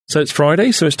So it's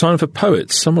Friday, so it's time for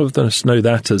Poets. Some of us know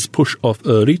that as Push Off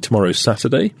Early, tomorrow's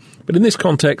Saturday. But in this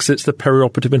context, it's the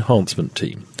Perioperative Enhancement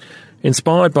Team.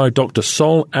 Inspired by Dr.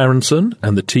 Sol Aronson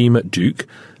and the team at Duke,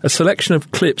 a selection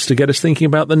of clips to get us thinking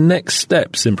about the next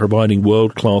steps in providing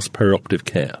world-class perioperative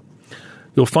care.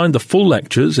 You'll find the full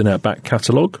lectures in our back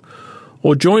catalogue,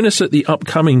 or join us at the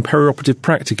upcoming Perioperative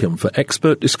Practicum for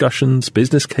expert discussions,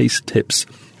 business case tips,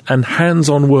 and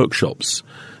hands-on workshops.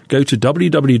 Go to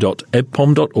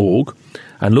www.ebpom.org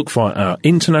and look for our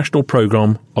international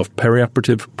programme of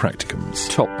perioperative practicums.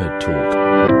 Top Bed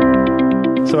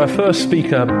Talk. So our first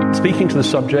speaker, speaking to the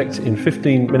subject in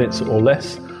 15 minutes or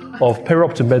less of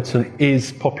perioperative medicine,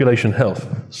 is population health.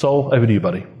 Sol, over to you,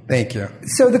 buddy. Thank you.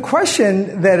 So the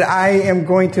question that I am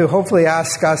going to hopefully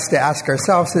ask us to ask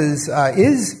ourselves is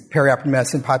perioperative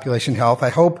medicine population health? I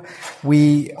hope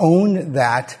we own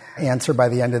that answer by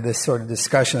the end of this sort of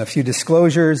discussion. A few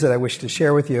disclosures that I wish to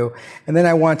share with you. And then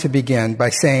I want to begin by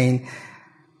saying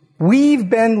we've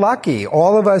been lucky.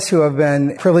 All of us who have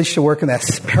been privileged to work in that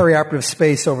perioperative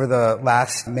space over the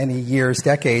last many years,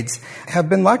 decades, have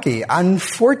been lucky.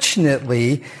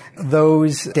 Unfortunately,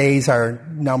 those days are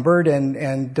numbered,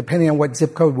 and depending on what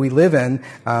zip code we live in,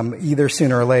 either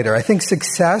sooner or later. I think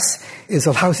success is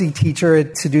a lousy teacher.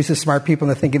 It seduces smart people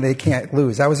into thinking they can't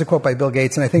lose. That was a quote by Bill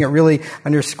Gates, and I think it really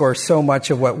underscores so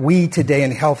much of what we today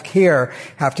in healthcare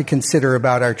have to consider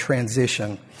about our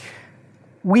transition.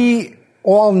 We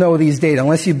all know these data.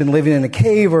 Unless you've been living in a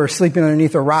cave or sleeping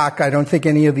underneath a rock, I don't think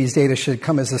any of these data should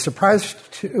come as a surprise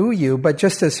to you, but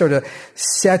just to sort of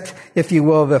set, if you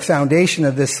will, the foundation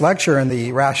of this lecture and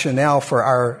the rationale for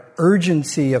our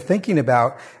urgency of thinking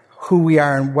about who we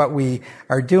are and what we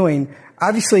are doing.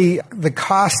 Obviously, the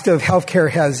cost of healthcare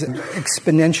has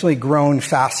exponentially grown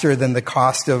faster than the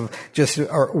cost of just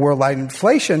worldwide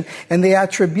inflation, and the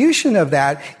attribution of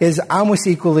that is almost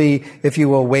equally, if you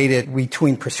will, weighted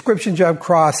between prescription drug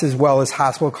costs as well as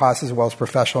hospital costs as well as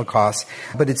professional costs.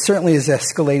 But it certainly is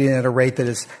escalating at a rate that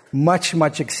is much,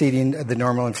 much exceeding the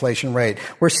normal inflation rate.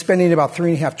 We're spending about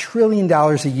 $3.5 trillion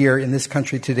a year in this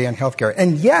country today on healthcare,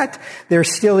 and yet there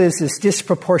still is this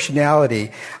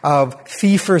disproportionality of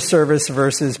fee-for-service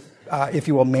versus, if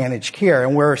you will, managed care.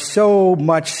 And we're so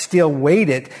much still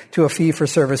weighted to a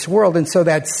fee-for-service world. And so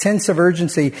that sense of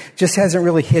urgency just hasn't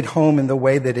really hit home in the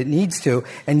way that it needs to.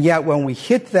 And yet when we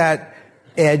hit that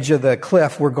edge of the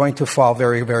cliff, we're going to fall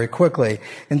very, very quickly.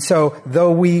 And so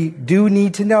though we do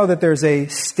need to know that there's a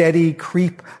steady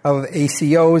creep of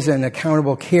ACOs and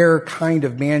accountable care kind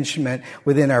of management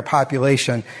within our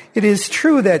population, it is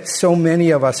true that so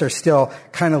many of us are still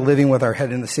kind of living with our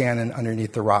head in the sand and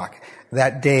underneath the rock.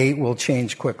 That day will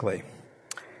change quickly.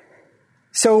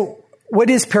 So what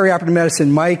is perioperative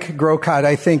medicine? Mike Grocott,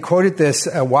 I think, quoted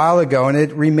this a while ago, and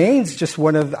it remains just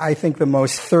one of, I think, the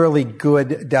most thoroughly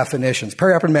good definitions.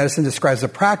 Perioperative medicine describes the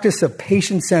practice of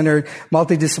patient-centered,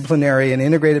 multidisciplinary, and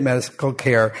integrated medical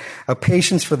care of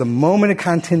patients for the moment of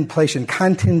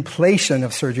contemplation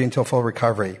of surgery until full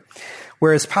recovery.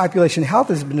 Whereas population health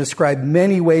has been described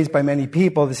many ways by many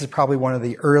people, this is probably one of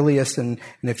the earliest and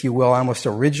if you will, almost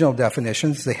original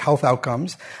definitions, the health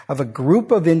outcomes of a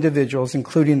group of individuals,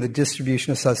 including the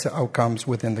distribution of such outcomes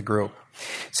within the group.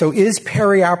 So is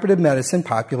perioperative medicine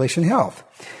population health?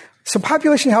 So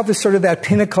population health is sort of that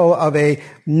pinnacle of a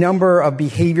number of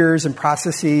behaviors and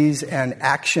processes and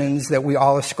actions that we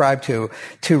all ascribe to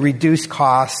reduce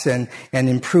costs and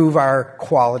improve our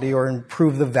quality or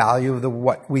improve the value of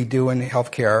what we do in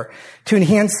healthcare, to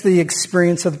enhance the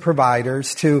experience of the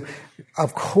providers, to,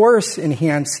 of course,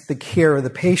 enhance the care of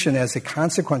the patient as a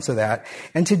consequence of that,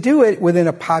 and to do it within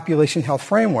a population health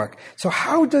framework. So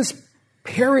how does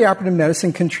perioperative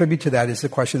medicine contribute to that is the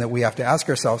question that we have to ask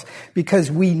ourselves, because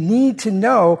we need to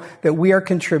know that we are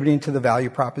contributing to the value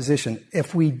proposition.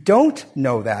 If we don't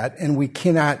know that and we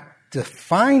cannot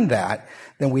define that,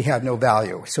 then we have no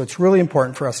value. So it's really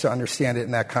important for us to understand it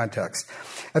in that context.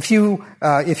 A few,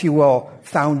 if you will,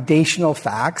 foundational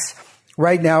facts.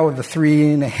 Right now, the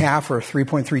 $3.5 or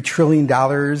 $3.3 trillion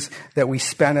that we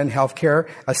spend on healthcare,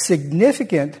 a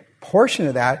significant portion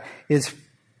of that is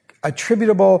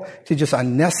attributable to just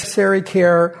unnecessary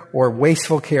care or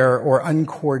wasteful care or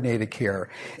uncoordinated care.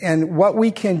 And what we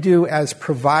can do as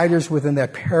providers within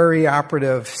that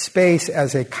perioperative space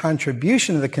as a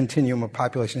contribution to the continuum of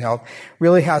population health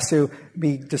really has to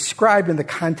be described in the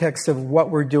context of what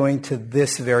we're doing to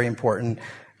this very important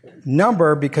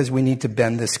number, because we need to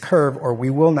bend this curve or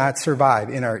we will not survive.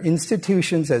 In our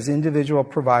institutions as individual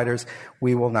providers,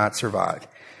 we will not survive.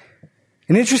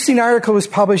 An interesting article was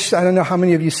published, I don't know how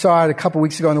many of you saw it, a couple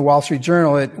weeks ago in the Wall Street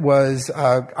Journal. It was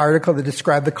an article that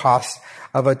described the cost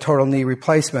of a total knee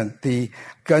replacement. The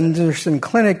Gunderson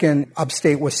Clinic in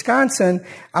upstate Wisconsin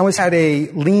had a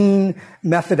lean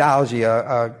methodology,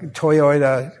 a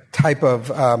Toyota type of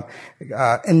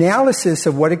analysis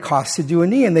of what it costs to do a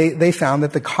knee, and they found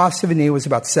that the cost of a knee was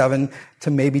about $7,000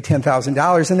 to maybe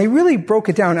 $10,000, and they really broke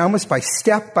it down almost by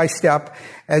step,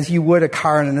 as you would a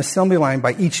car on an assembly line,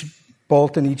 by each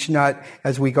bolt and each nut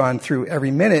as we gone through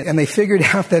every minute. And they figured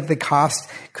out that the cost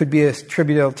could be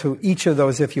attributable to each of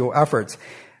those, if you will, efforts.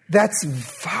 That's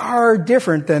far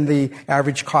different than the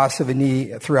average cost of a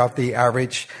knee throughout the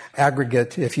average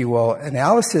aggregate, if you will,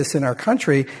 analysis in our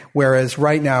country, whereas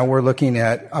right now we're looking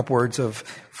at upwards of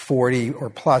 40 or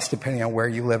plus, depending on where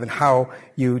you live and how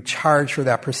you charge for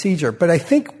that procedure. But I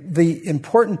think the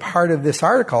important part of this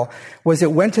article was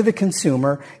it went to the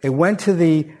consumer, it went to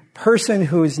the person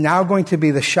who is now going to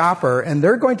be the shopper, and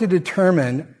they're going to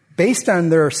determine, based on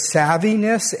their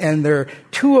savviness and their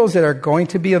tools that are going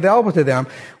to be available to them,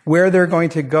 where they're going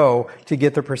to go to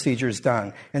get the procedures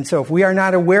done. And so if we are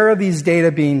not aware of these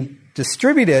data being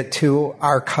distributed to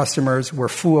our customers, we're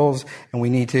fools, and we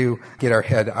need to get our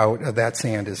head out of that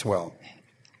sand as well.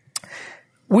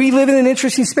 We live in an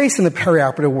interesting space in the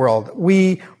perioperative world.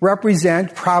 We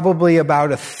represent probably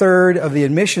about a third of the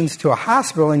admissions to a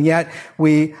hospital, and yet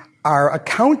we are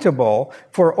accountable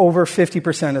for over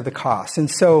 50% of the cost. And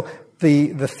so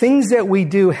the things that we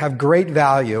do have great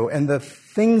value, and the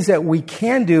things that we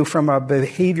can do from a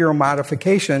behavioral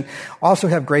modification also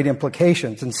have great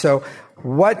implications. And so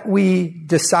what we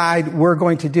decide we're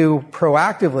going to do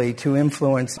proactively to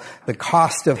influence the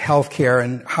cost of healthcare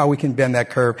and how we can bend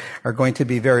that curve are going to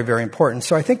be very, very important.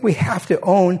 So I think we have to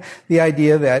own the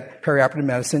idea that perioperative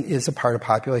medicine is a part of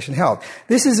population health.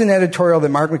 This is an editorial that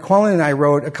Mark McClellan and I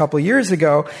wrote a couple of years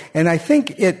ago, and I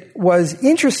think it was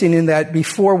interesting in that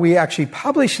before we actually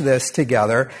published this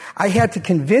together, I had to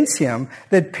convince him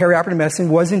that perioperative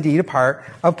medicine was indeed a part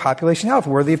of population health,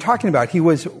 worthy of talking about. He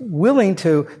was willing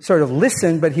to sort of listen,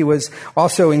 but he was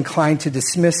also inclined to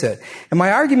dismiss it. And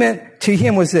my argument to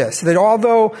him was this, that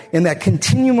although in that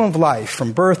continuum of life,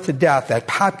 from birth to death, that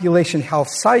population health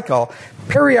cycle,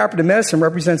 perioperative medicine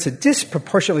represents a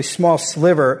disproportionately small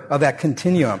sliver of that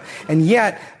continuum. And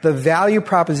yet, the value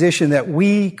proposition that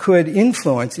we could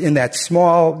influence in that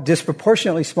small,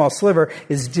 disproportionately small sliver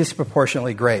is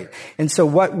disproportionately great. And so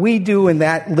what we do in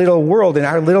that little world, in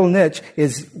our little niche,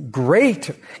 is great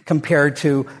compared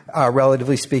to,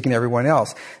 relatively speaking, everyone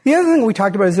else. The other thing we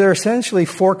talked about is there are essentially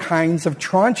four kinds of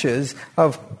tranches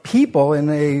of people in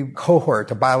a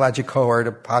cohort, a biologic cohort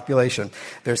of population.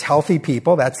 There's healthy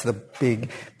people, that's the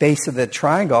big base of the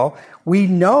triangle. We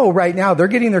know right now they're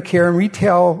getting their care in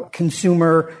retail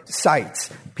consumer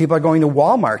sites. People are going to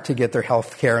Walmart to get their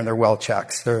health care and their well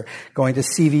checks. They're going to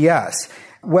CVS.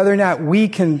 Whether or not we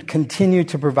can continue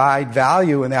to provide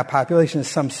value in that population is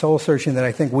some soul searching that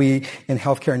I think we in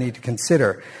healthcare need to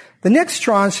consider. The next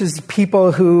tranche is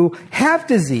people who have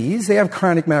disease, they have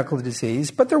chronic medical disease,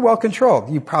 but they're well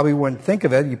controlled. You probably wouldn't think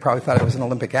of it. You probably thought I was an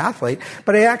Olympic athlete,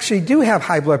 but I actually do have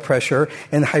high blood pressure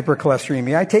and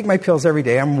hypercholesteremia. I take my pills every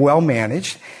day. I'm well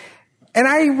managed. And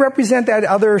I represent that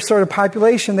other sort of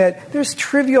population that there's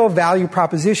trivial value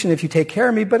proposition if you take care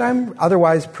of me, but I'm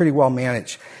otherwise pretty well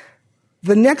managed.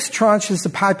 The next tranche is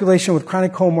the population with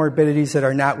chronic comorbidities that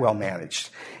are not well managed.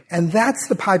 And that's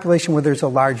the population where there's a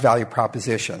large value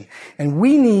proposition. And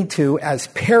we need to, as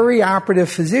perioperative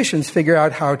physicians, figure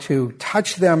out how to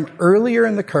touch them earlier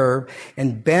in the curve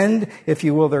and bend, if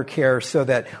you will, their care so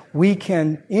that we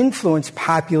can influence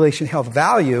population health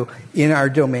value in our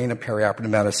domain of perioperative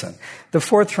medicine. The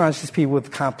fourth tranche is people with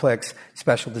complex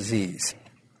special disease.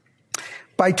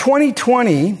 By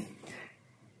 2020,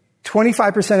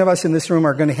 25% of us in this room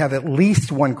are going to have at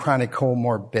least one chronic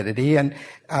comorbidity, and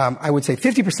I would say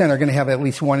 50% are going to have at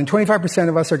least one, and 25%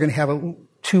 of us are going to have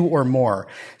two or more.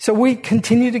 So we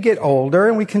continue to get older,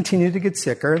 and we continue to get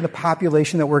sicker. The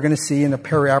population that we're going to see in the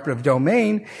perioperative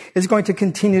domain is going to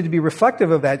continue to be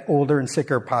reflective of that older and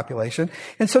sicker population,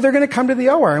 and so they're going to come to the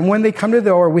OR, and when they come to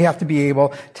the OR, we have to be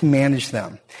able to manage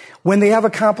them. When they have a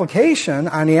complication,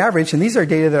 on the average, and these are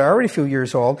data that are already a few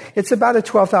years old, it's about a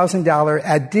 $12,000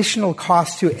 additional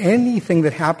cost to anything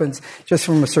that happens just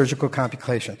from a surgical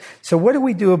complication. So what do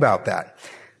we do about that?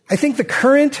 I think the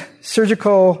current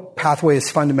surgical pathway is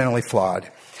fundamentally flawed.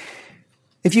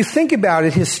 If you think about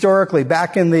it historically,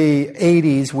 back in the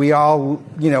 80s, we all,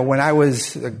 when I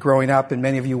was growing up, and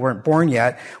many of you weren't born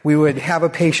yet, we would have a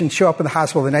patient show up in the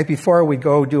hospital the night before. We'd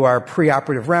go do our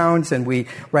preoperative rounds, and we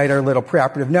write our little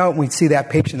preoperative note, and we'd see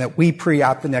that patient that we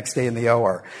pre-op the next day in the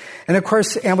OR. And of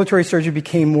course, ambulatory surgery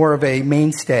became more of a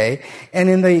mainstay. And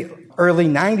in the early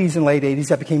 90s and late 80s,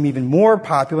 that became even more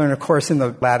popular. And of course, in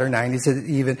the latter 90s, it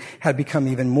even had become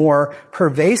even more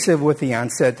pervasive with the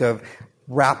onset of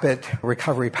rapid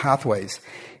recovery pathways.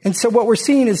 And so what we're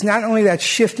seeing is not only that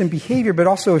shift in behavior, but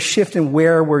also a shift in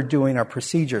where we're doing our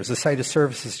procedures. The site of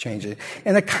service is changing.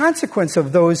 And a consequence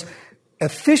of those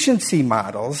efficiency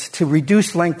models to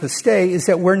reduce length of stay is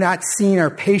that we're not seeing our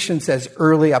patients as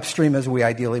early upstream as we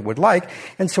ideally would like.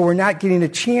 And so we're not getting a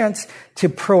chance to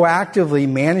proactively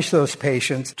manage those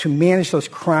patients, to manage those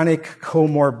chronic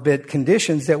comorbid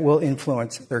conditions that will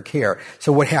influence their care.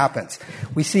 So what happens?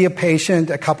 We see a patient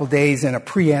a couple days in a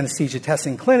pre-anesthesia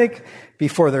testing clinic.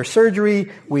 Before their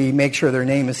surgery, we make sure their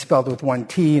name is spelled with one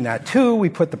T, not two. We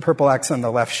put the purple X on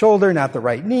the left shoulder, not the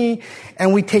right knee.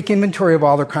 And we take inventory of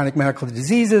all their chronic medical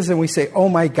diseases, and we say, oh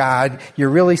my God,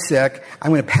 you're really sick. I'm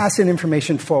going to pass that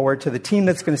information forward to the team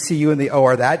that's going to see you in the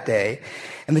OR that day.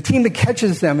 And the team that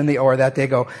catches them in the OR that day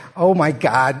go, oh my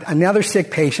God, another sick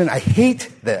patient. I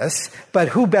hate this, but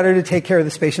who better to take care of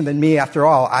this patient than me? After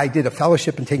all, I did a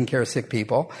fellowship in taking care of sick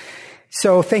people.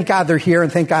 So thank God they're here,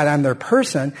 and thank God I'm their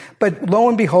person. But lo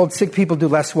and behold, sick people do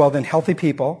less well than healthy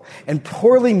people, and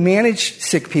poorly managed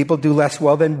sick people do less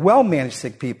well than well-managed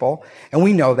sick people. And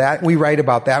we know that. We write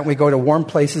about that. We go to warm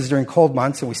places during cold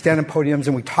months, and we stand on podiums,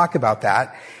 and we talk about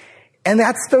that. And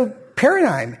that's the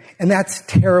paradigm, and that's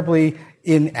terribly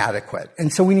inadequate.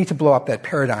 And so we need to blow up that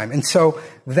paradigm. And so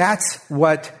that's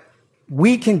what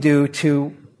we can do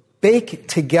to bake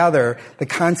together the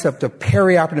concept of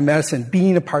perioperative medicine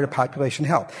being a part of population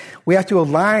health. We have to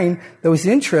align those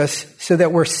interests so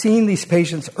that we're seeing these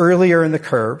patients earlier in the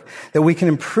curve, that we can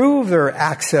improve their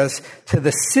access to the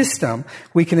system,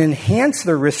 we can enhance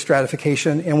their risk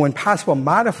stratification, and when possible,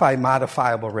 modify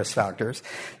modifiable risk factors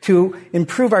to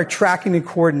improve our tracking and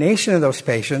coordination of those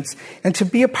patients, and to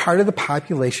be a part of the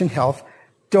population health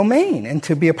domain, and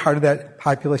to be a part of that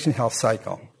population health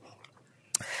cycle.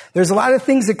 There's a lot of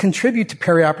things that contribute to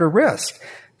perioperative risk.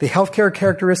 The healthcare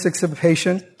characteristics of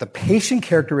the patient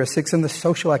characteristics, and the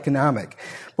social economic.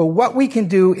 But what we can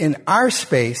do in our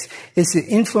space is to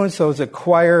influence those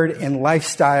acquired and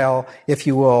lifestyle, if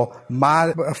you will,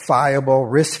 modifiable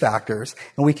risk factors.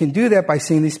 And we can do that by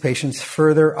seeing these patients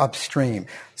further upstream.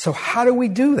 So how do we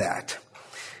do that?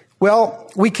 Well,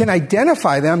 we can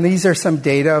identify them. These are some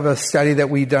data of a study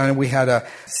that we've done. We had a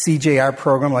CJR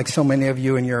program like so many of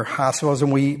you in your hospitals,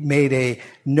 and we made a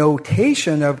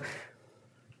notation of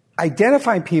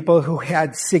identifying people who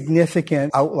had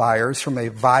significant outliers from a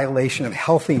violation of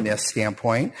healthiness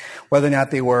standpoint, whether or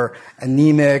not they were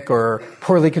anemic or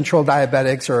poorly controlled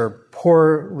diabetics or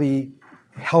poorly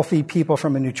healthy people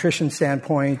from a nutrition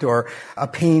standpoint or a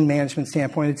pain management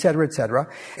standpoint, et cetera, et cetera.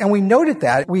 And we noted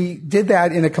that. We did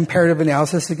that in a comparative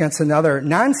analysis against another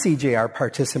non-CJR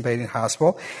participating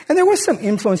hospital. And there was some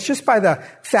influence just by the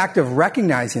fact of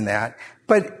recognizing that.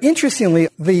 But interestingly,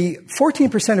 the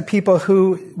 14% of people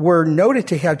who were noted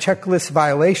to have checklist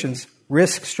violations,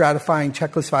 risk stratifying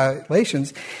checklist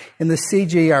violations in the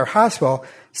CJR hospital,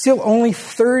 still only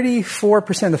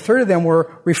 34%, a third of them,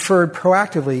 were referred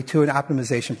proactively to an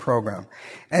optimization program.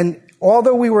 And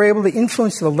although we were able to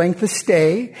influence the length of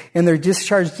stay and their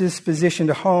discharge disposition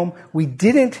to home, we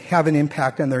didn't have an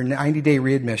impact on their 90-day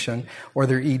readmission or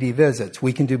their ED visits.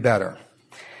 We can do better.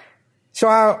 So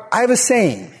I have a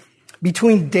saying,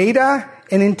 between data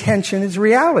and intention is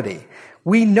reality.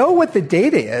 We know what the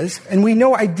data is, and we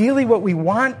know ideally what we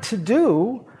want to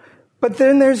do, but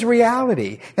then there's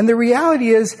reality. And the reality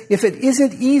is, if it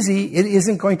isn't easy, it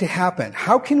isn't going to happen.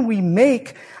 How can we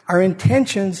make our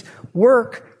intentions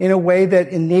work in a way that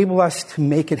enable us to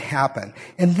make it happen?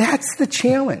 And that's the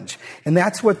challenge. And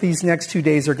that's what these next 2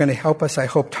 days are going to help us, I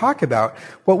hope, talk about.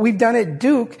 What we've done at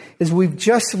Duke is we've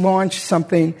just launched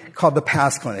something called the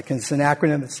PASS Clinic. And it's an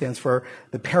acronym that stands for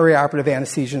the Perioperative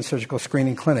Anesthesia and Surgical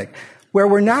Screening Clinic, where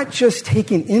we're not just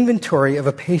taking inventory of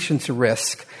a patient's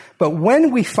risk, but when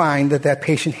we find that that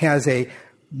patient has a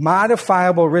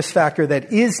modifiable risk factor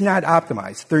that is not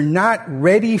optimized, they're not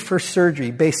ready for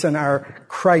surgery based on our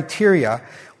criteria,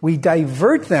 we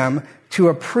divert them to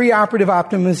a preoperative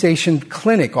optimization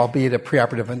clinic, albeit a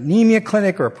preoperative anemia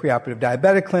clinic or a preoperative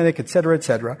diabetic clinic, et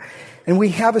cetera, and we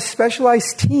have a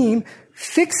specialized team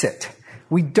fix it.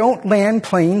 We don't land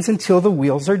planes until the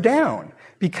wheels are down,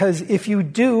 because if you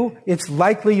do, it's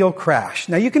likely you'll crash.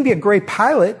 Now, you can be a great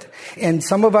pilot, and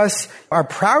some of us are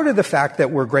proud of the fact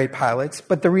that we're great pilots,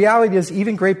 but the reality is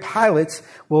even great pilots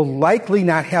will likely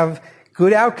not have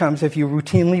good outcomes if you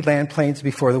routinely land planes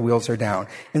before the wheels are down.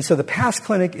 And so the PASS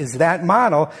clinic is that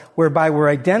model whereby we're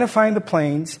identifying the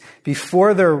planes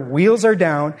before their wheels are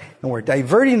down, and we're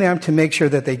diverting them to make sure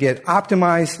that they get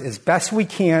optimized as best we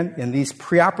can in these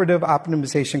preoperative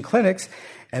optimization clinics,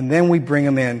 and then we bring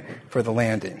them in for the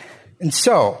landing. And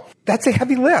so that's a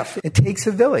heavy lift. It takes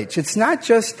a village. It's not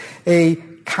just a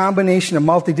combination of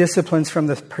multidisciplines from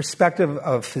the perspective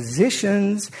of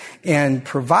physicians and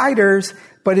providers,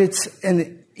 but it's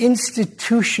an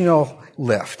institutional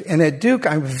lift. And at Duke,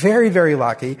 I'm very, very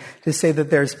lucky to say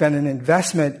that there's been an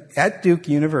investment at Duke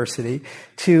University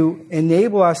to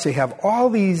enable us to have all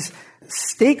these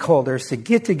stakeholders to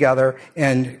get together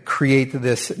and create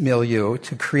this milieu,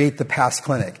 to create the PASS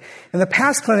Clinic. And the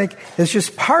PASS Clinic is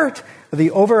just part of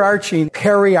the overarching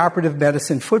perioperative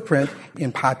medicine footprint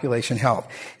in population health.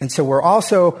 And so we're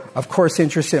also, of course,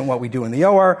 interested in what we do in the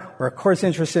OR. We're, of course,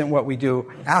 interested in what we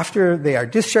do after they are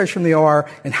discharged from the OR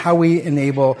and how we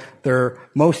enable their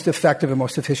most effective and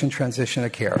most efficient transition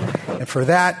of care. And for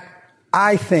that,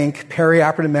 I think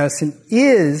perioperative medicine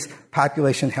is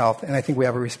population health, and I think we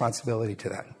have a responsibility to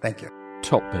that. Thank you.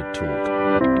 Top Med Talk.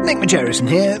 Nick Majerison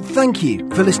here. Thank you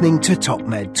for listening to Top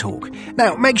Med Talk.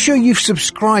 Now, make sure you've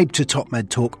subscribed to Top Med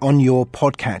Talk on your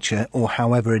podcatcher or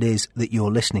however it is that you're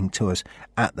listening to us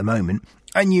at the moment.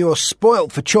 And you're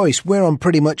spoilt for choice. We're on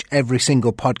pretty much every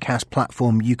single podcast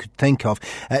platform you could think of.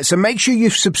 So make sure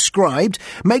you've subscribed.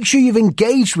 Make sure you've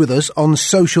engaged with us on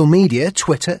social media,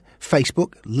 Twitter,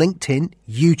 Facebook, LinkedIn,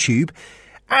 YouTube.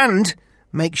 And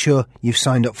make sure you've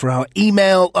signed up for our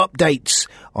email updates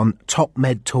on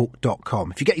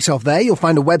topmedtalk.com. If you get yourself there, you'll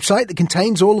find a website that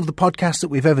contains all of the podcasts that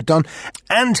we've ever done,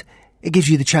 and it gives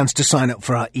you the chance to sign up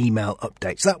for our email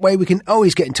updates. That way we can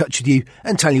always get in touch with you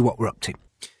and tell you what we're up to.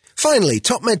 Finally,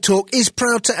 Top Med Talk is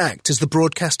proud to act as the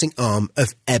broadcasting arm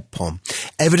of EBPOM,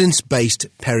 Evidence-Based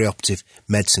Perioperative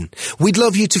Medicine. We'd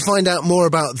love you to find out more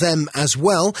about them as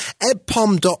well.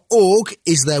 ebpom.org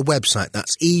is their website.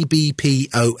 That's ebpom.org.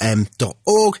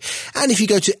 And if you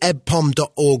go to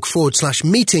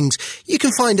ebpom.org/meetings, you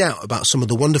can find out about some of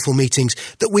the wonderful meetings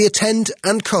that we attend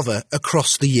and cover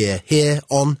across the year here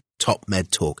on Top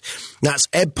Med Talk. That's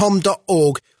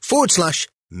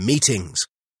ebpom.org/meetings.